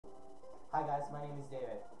Hi guys, my name is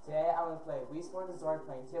David. Today I'm going to play We Sport the Zord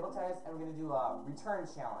playing table tennis, and we're going to do a return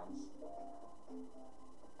challenge.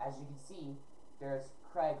 As you can see, there's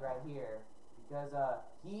Craig right here, because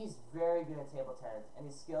he's very good at table tennis, and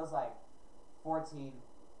his skill's like 14,000,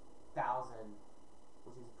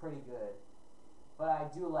 which is pretty good. But I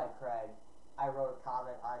do like Craig. I wrote a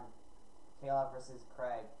comment on Kayla versus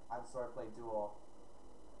Craig on Swordplay Duel.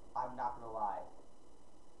 I'm not going to lie.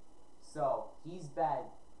 So, he's bad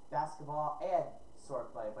basketball and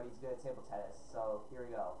swordplay, but he's good at table tennis. So here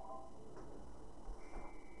we go.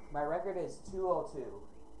 My record is 202,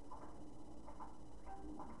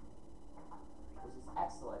 which is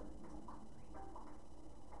excellent.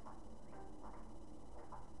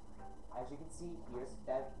 As you can see,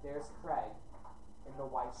 there's Craig in the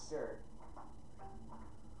white shirt.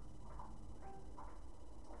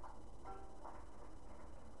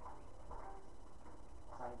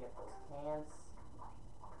 Trying to get those cans.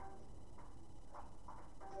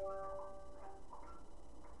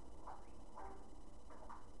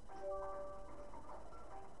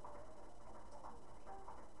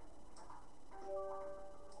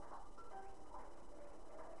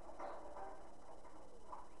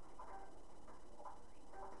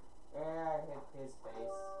 And I hit his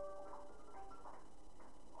face.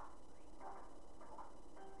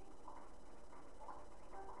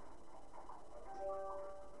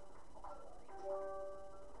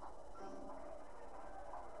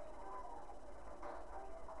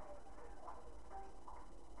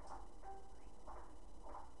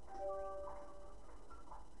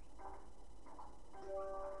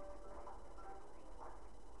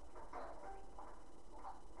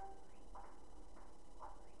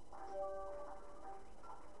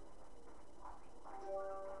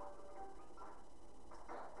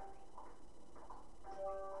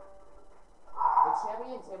 The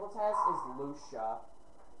champion in table tennis is Lucia.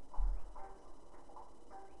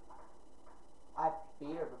 I've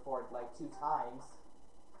beat her before like 2 times.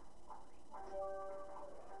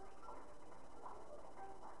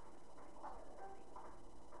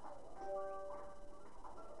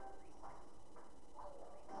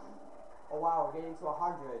 Oh wow, we're getting to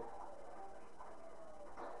 100.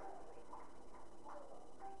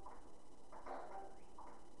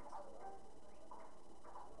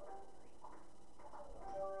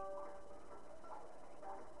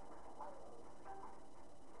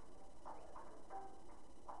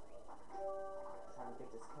 Trying to get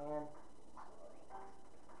this can.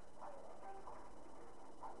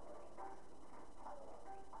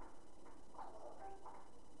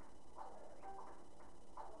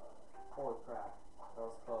 Holy crap, that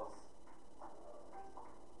was close.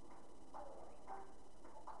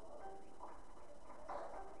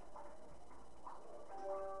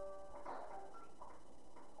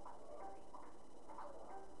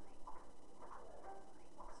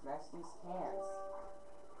 Smash these cans.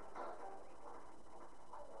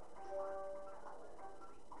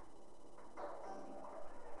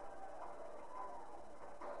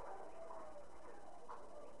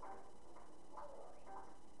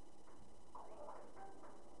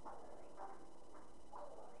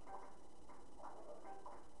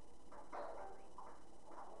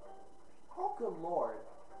 Oh, good lord.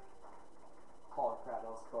 Holy crap, that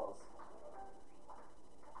was close.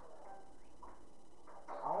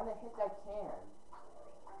 I want to hit that can.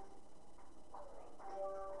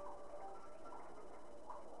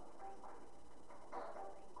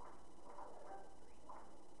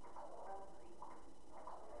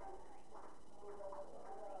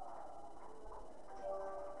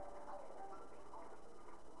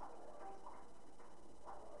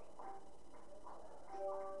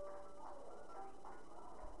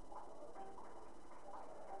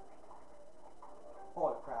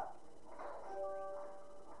 Holy crap.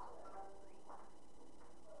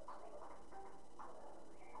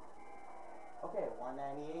 Okay,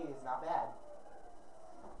 198 is not bad.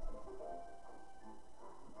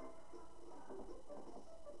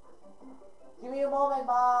 Give me a moment,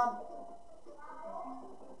 Mom.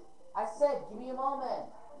 I said, give me a moment.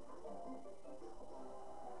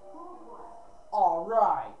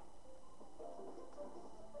 Alright.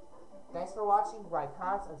 Thanks for watching. Write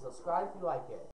comments and subscribe if you like it.